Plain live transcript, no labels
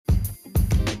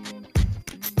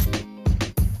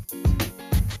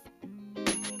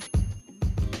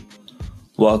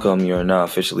Welcome, you're now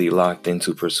officially locked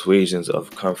into Persuasions of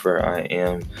Comfort. I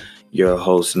am your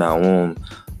host, Naum.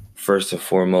 First and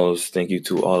foremost, thank you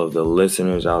to all of the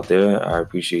listeners out there. I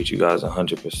appreciate you guys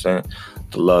 100%.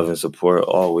 The love and support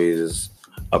always is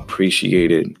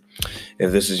appreciated.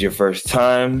 If this is your first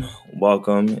time,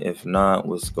 welcome. If not,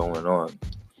 what's going on?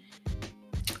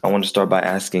 I want to start by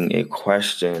asking a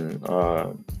question.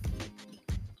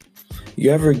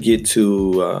 You ever get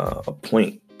to a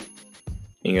point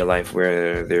in your life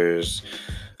where there's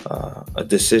a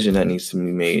decision that needs to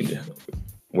be made,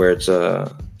 where it's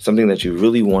something that you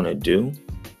really want to do,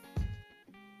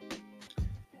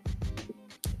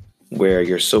 where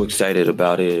you're so excited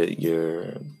about it,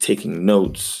 you're taking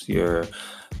notes, you're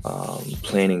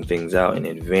planning things out in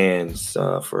advance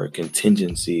for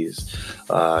contingencies.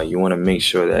 You want to make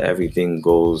sure that everything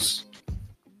goes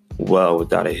well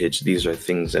without a hitch. These are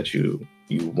things that you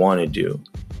want to do.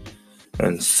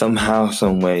 And somehow,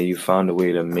 some way, you found a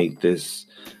way to make this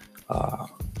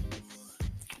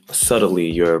subtly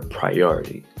your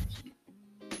priority.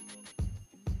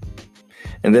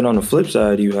 And then on the flip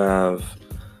side, you have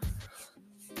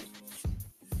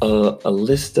a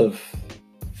list of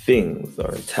things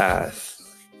or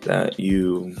tasks that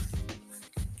you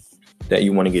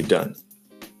want to get done,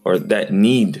 or that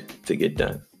need to get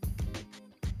done.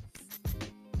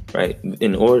 Right?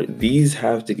 These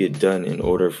have to get done in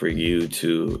order for you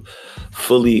to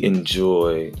fully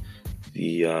enjoy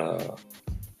the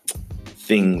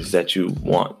things that you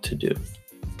want to do.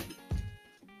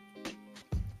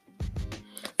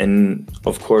 And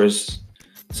of course,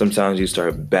 sometimes you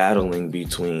start battling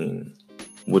between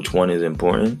which one is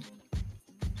important,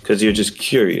 because you're just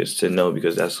curious to know,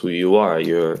 because that's who you are.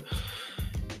 You're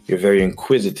very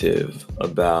inquisitive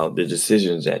about the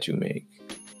decisions that you make.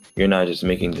 You're not just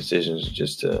making decisions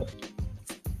just to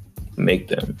make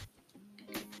them.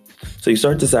 So you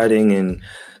start deciding and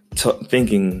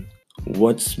thinking,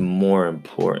 what's more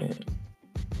important?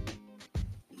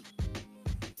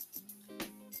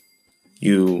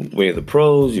 You weigh the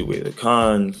pros, you weigh the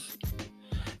cons,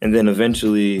 and then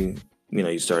eventually,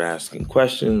 you start asking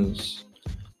questions.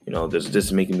 Does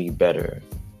this make me better?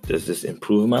 Does this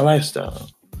improve my lifestyle?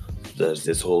 Does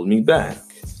this hold me back?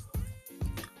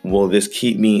 Will this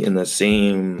keep me in the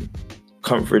same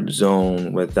comfort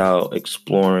zone without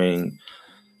exploring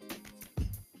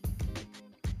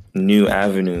new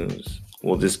avenues?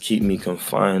 Will this keep me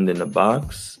confined in a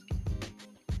box?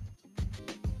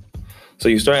 So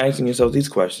you start asking yourself these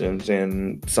questions,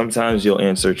 and sometimes you'll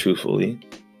answer truthfully.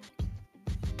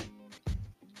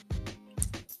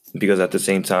 Because at the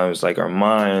same time, it's like our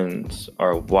minds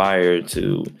are wired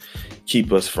to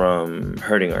keep us from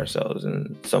hurting ourselves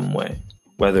in some way.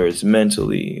 Whether it's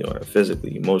mentally or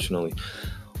physically, emotionally,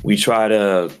 we try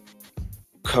to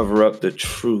cover up the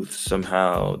truth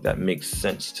somehow that makes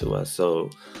sense to us so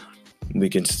we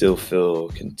can still feel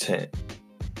content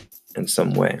in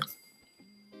some way.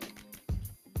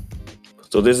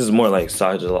 So this is more like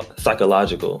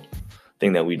psychological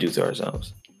thing that we do to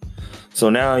ourselves. So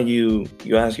now you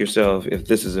ask yourself if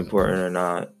this is important or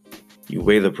not. You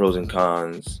weigh the pros and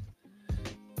cons.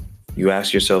 You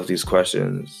ask yourself these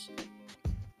questions,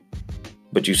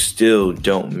 but you still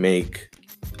don't make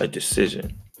a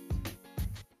decision.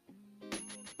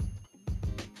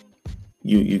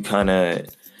 You kind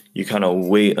of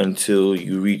wait until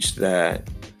you reach that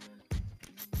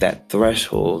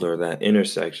threshold or that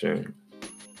intersection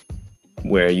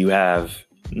where you have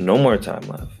no more time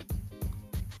left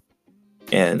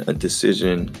and a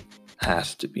decision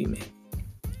has to be made.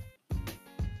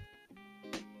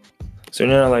 So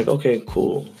you're not like, okay,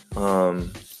 cool.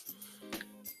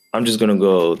 I'm just going to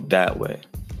go that way.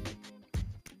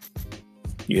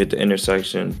 You hit the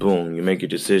intersection, boom, you make your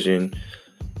decision,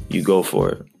 you go for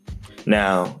it.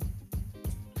 Now,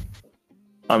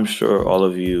 I'm sure all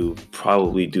of you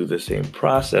probably do the same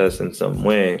process in some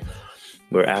way,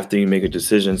 where after you make a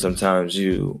decision, sometimes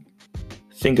you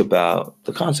think about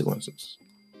the consequences.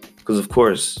 Because of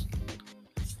course,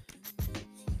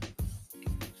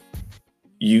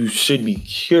 you should be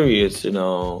curious to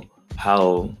know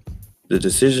how the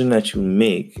decision that you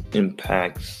make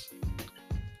impacts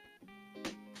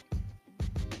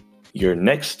your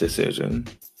next decision,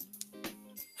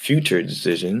 future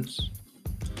decisions,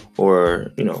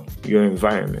 or, your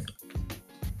environment.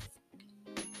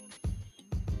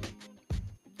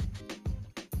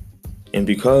 And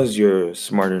because you're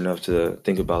smart enough to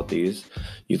think about these,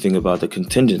 you think about the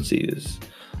contingencies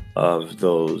of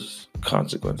those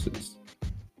consequences.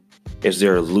 Is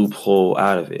there a loophole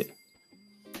out of it?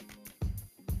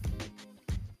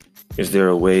 Is there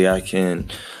a way I can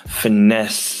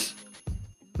finesse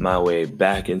my way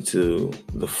back into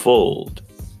the fold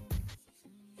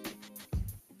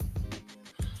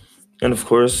And of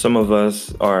course, some of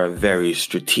us are very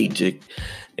strategic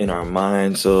in our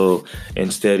mind. So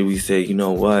instead, we say, you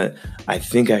know what? I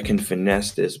think I can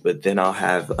finesse this, but then I'll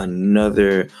have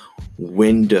another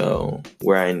window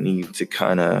where I need to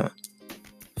kind of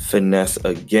finesse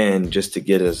again just to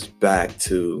get us back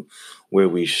to where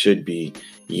we should be.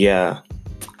 Yeah,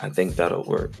 I think that'll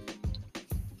work.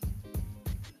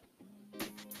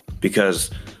 Because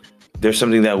there's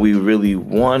something that we really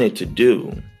wanted to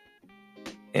do,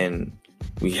 and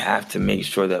we have to make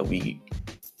sure that we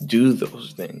do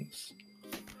those things.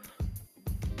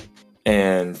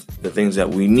 And the things that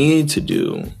we need to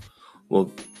do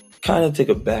will kind of take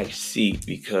a back seat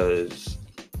because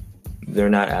they're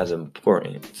not as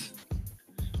important.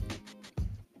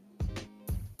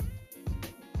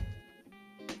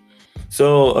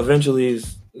 So eventually,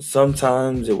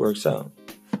 sometimes it works out.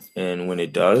 And when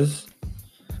it does,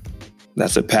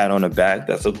 that's a pat on the back.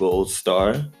 That's a gold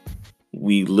star.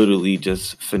 We literally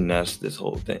just finessed this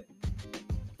whole thing.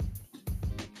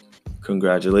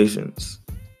 Congratulations.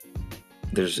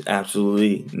 There's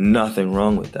absolutely nothing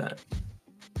wrong with that.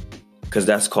 Because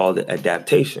that's called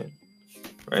adaptation,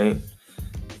 right?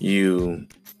 You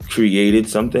created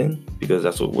something because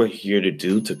that's what we're here to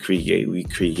do, to create. We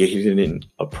created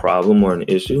a problem or an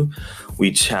issue.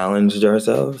 We challenged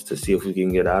ourselves to see if we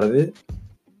can get out of it,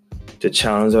 to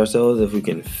challenge ourselves if we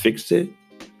can fix it,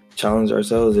 challenge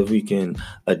ourselves if we can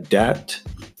adapt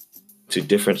to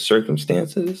different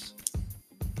circumstances.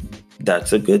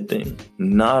 That's a good thing.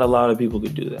 Not a lot of people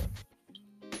could do that.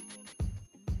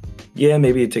 Yeah,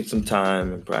 maybe it takes some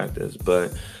time and practice,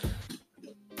 but,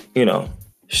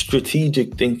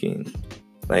 strategic thinking.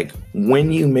 Like,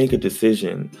 when you make a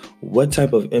decision, what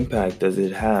type of impact does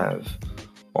it have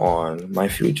on my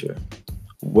future?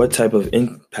 What type of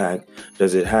impact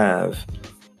does it have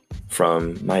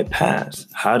from my past?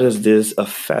 How does this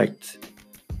affect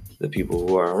the people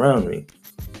who are around me?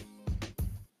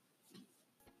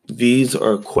 These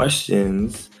are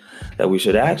questions that we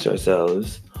should ask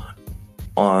ourselves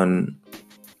on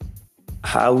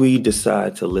how we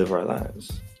decide to live our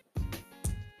lives.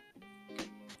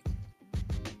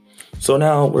 So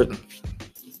now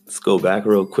let's go back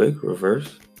real quick,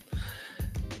 reverse.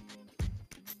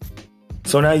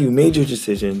 So now you made your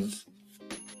decisions,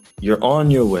 you're on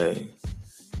your way,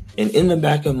 and in the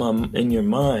back of in your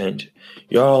mind,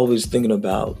 you're always thinking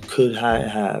about, could I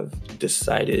have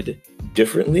decided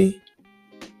differently?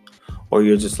 Or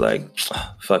you're just like,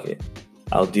 fuck it,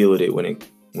 I'll deal with it when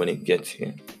it gets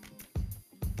here.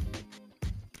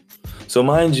 So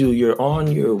mind you, you're on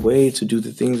your way to do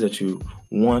the things that you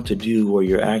want to do, or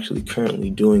you're actually currently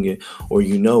doing it, or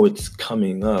it's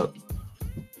coming up.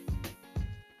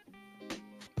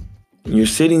 You're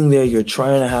sitting there, you're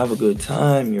trying to have a good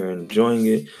time, you're enjoying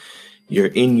it, you're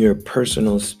in your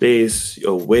personal space,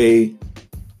 away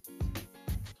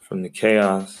from the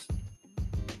chaos.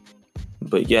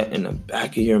 But yet in the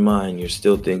back of your mind, you're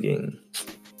still thinking,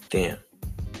 damn,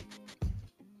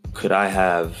 could I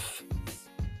have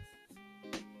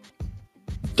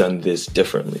done this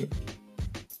differently?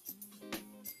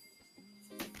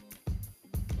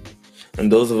 And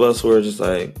those of us who are just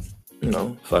like,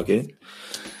 fuck it.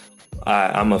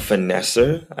 I'm a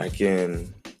finesser.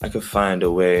 I could find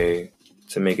a way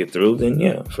to make it through. Then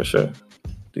yeah, for sure,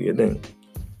 do your thing.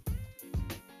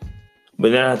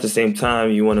 But then at the same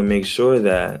time, you want to make sure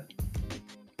that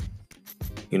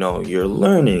you're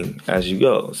learning as you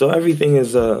go. So everything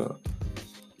is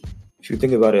if you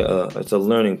think about it, it's a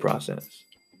learning process.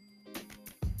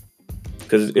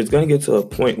 Because it's going to get to a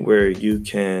point where you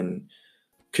can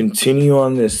continue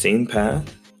on the same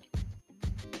path,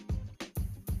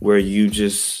 where you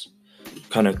just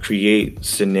kind of create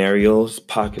scenarios,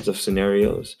 pockets of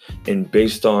scenarios, and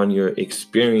based on your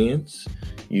experience,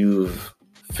 you've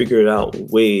figured out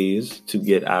ways to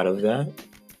get out of that,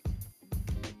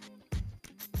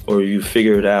 or you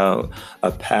figured out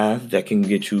a path that can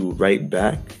get you right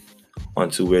back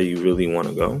onto where you really want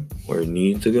to go, or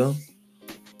need to go.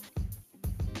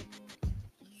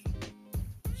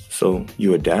 So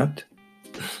you adapt,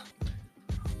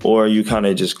 or you kind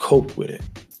of just cope with it.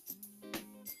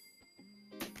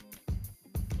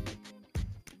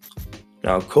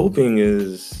 Now, coping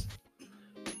is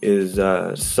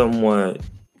somewhat.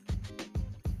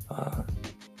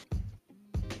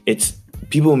 It's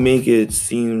people make it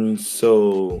seem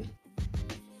so.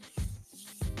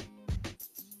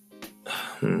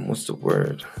 What's the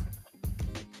word?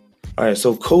 All right,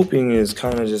 so coping is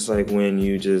kind of just like when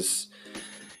you're just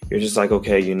like,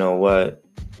 okay, you know what?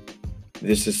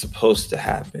 This is supposed to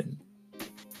happen,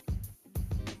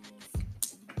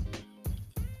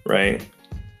 right?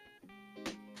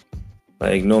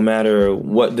 Like, no matter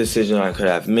what decision I could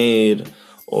have made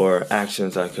or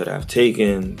actions I could have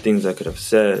taken, things I could have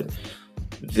said,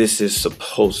 this is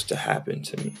supposed to happen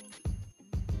to me.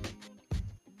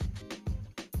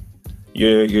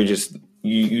 You just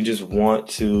want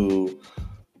to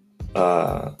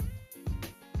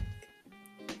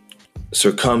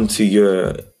succumb to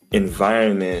your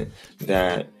environment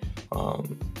that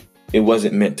it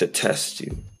wasn't meant to test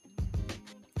you.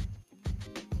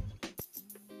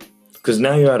 Because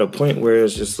now you're at a point where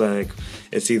it's just like,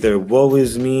 it's either woe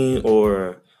is me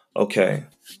or, okay,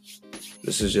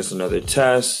 this is just another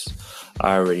test.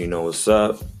 I already know what's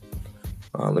up.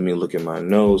 Let me look at my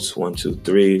notes. 1, 2,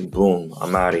 3, boom,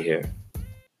 I'm out of here.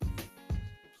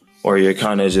 Or you're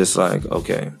kind of just like,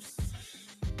 okay,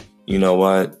 you know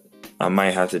what? I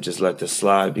might have to just let this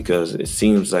slide because it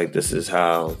seems like this is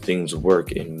how things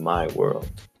work in my world.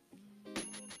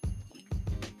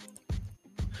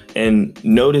 And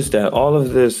notice that all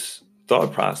of this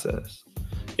thought process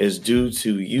is due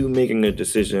to you making a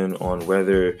decision on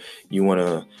whether you want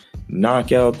to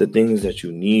knock out the things that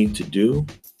you need to do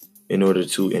in order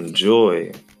to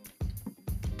enjoy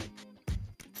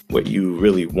what you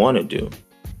really want to do.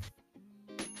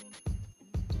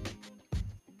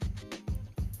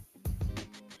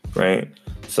 Right?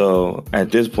 So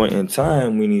at this point in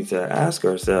time, we need to ask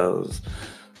ourselves,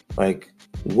 like,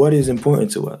 what is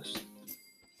important to us?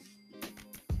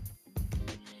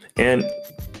 And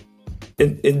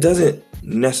it doesn't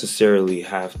necessarily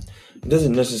have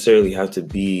to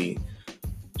be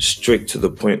strict to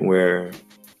the point where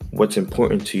what's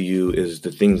important to you is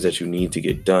the things that you need to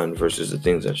get done versus the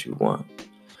things that you want.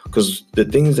 Because the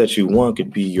things that you want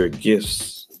could be your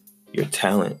gifts, your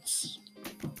talents,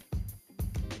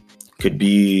 could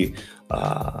be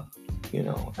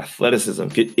athleticism.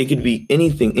 It could be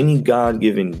anything, any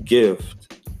God-given gift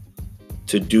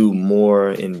to do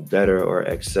more and better or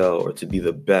excel or to be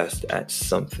the best at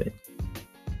something.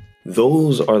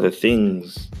 Those are the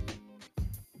things,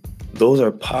 those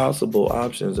are possible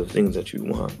options of things that you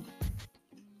want.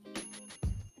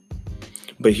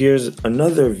 But here's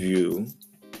another view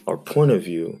or point of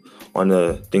view on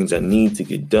the things that need to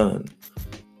get done.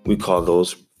 We call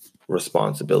those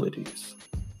responsibilities.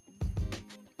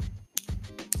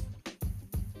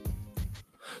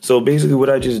 So basically what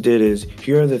I just did is,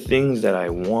 here are the things that I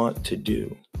want to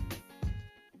do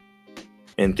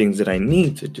and things that I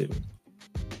need to do.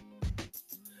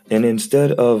 And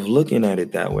instead of looking at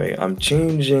it that way, I'm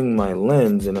changing my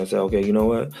lens and I say, okay, you know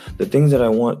what? The things that I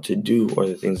want to do are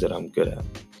the things that I'm good at.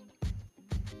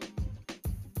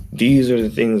 These are the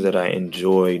things that I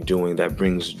enjoy doing that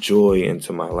brings joy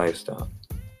into my lifestyle.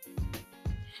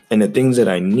 And the things that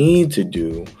I need to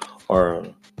do are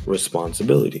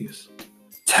responsibilities,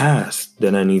 tasks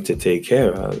that I need to take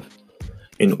care of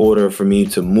in order for me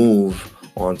to move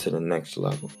on to the next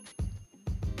level.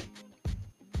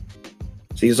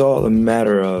 See, it's all a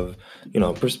matter of,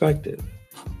 perspective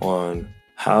on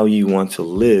how you want to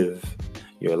live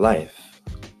your life.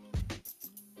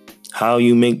 How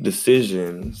you make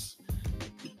decisions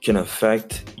can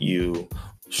affect you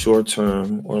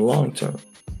short-term or long-term.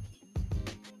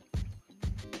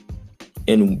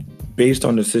 And based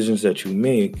on decisions that you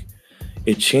make,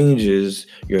 it changes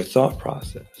your thought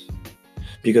process.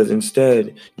 Because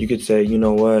instead, you could say, you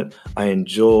know what, I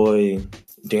enjoy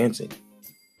dancing.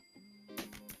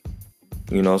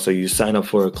 So you sign up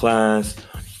for a class,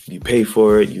 you pay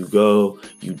for it, you go,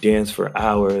 you dance for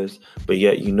hours, but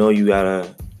yet you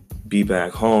gotta be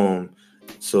back home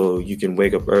so you can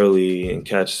wake up early and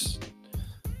catch,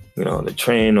 the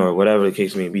train or whatever the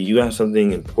case may be. You have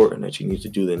something important that you need to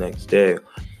do the next day,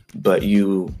 but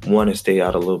you want to stay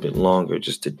out a little bit longer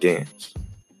just to dance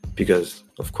because,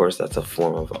 of course, that's a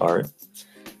form of art.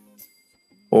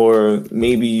 Or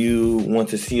maybe you want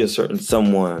to see a certain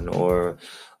someone, or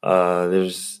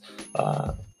there's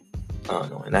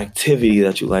an activity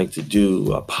that you like to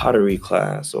do, a pottery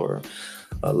class or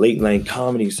a late night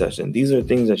comedy session. These are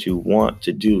things that you want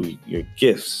to do, your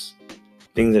gifts,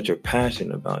 things that you're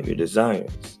passionate about, your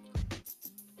desires,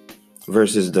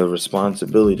 versus the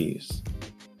responsibilities,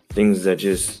 things that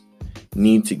just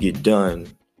need to get done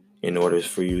in order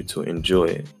for you to enjoy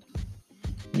it,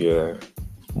 your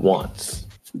wants.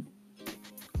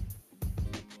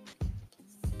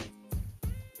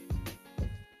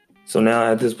 So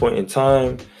now at this point in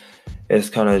time, it's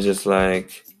kind of just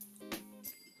like,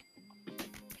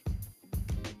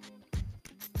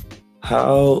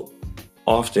 how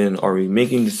often are we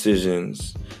making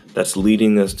decisions that's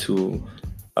leading us to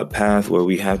a path where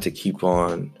we have to keep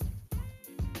on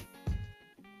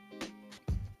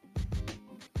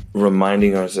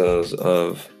reminding ourselves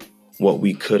of what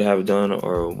we could have done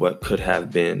or what could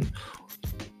have been.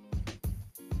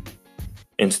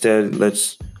 Instead,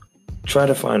 let's try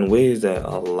to find ways that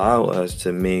allow us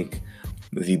to make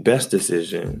the best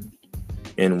decision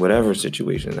in whatever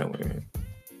situation that we're in.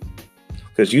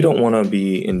 Because you don't want to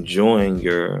be enjoying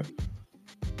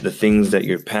the things that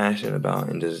you're passionate about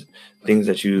and the things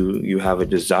that you have a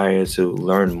desire to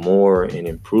learn more and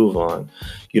improve on.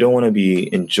 You don't want to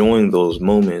be enjoying those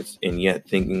moments and yet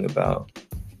thinking about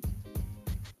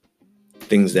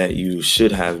things that you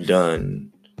should have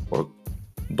done or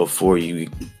before you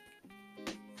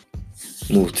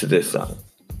move to this side.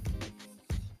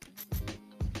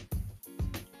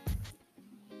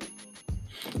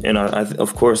 And I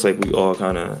of course, like, we all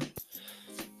kind of,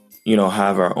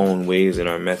 have our own ways and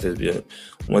our methods. But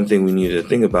one thing we need to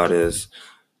think about is,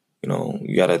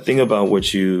 you got to think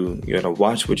about you got to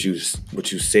watch what you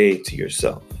say to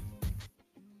yourself.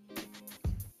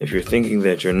 If you're thinking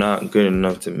that you're not good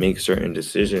enough to make certain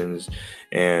decisions,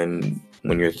 and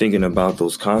when you're thinking about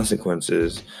those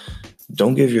consequences,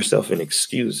 don't give yourself an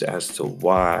excuse as to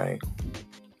why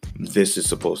this is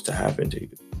supposed to happen to you.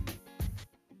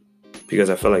 Because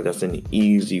I feel like that's an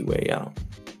easy way out.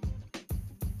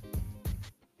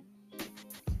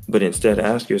 But instead,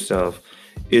 ask yourself,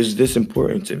 is this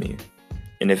important to me?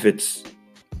 And if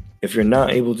you're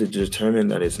not able to determine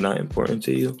that it's not important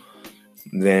to you,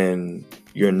 then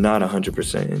you're not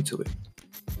 100% into it.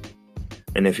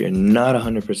 And if you're not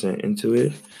 100% into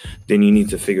it, then you need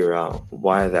to figure out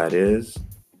why that is.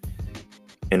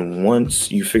 And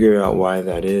once you figure out why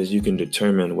that is, you can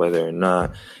determine whether or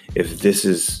not, if this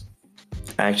is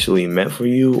actually meant for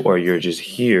you, or you're just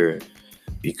here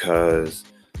because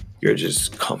you're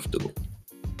just comfortable.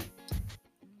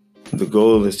 The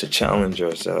goal is to challenge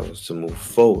ourselves to move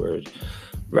forward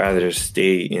rather than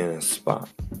stay in a spot.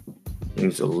 We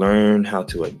need to learn how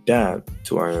to adapt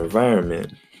to our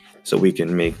environment so we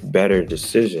can make better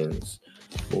decisions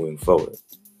moving forward.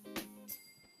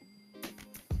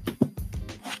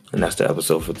 And that's the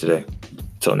episode for today.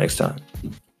 Until next time.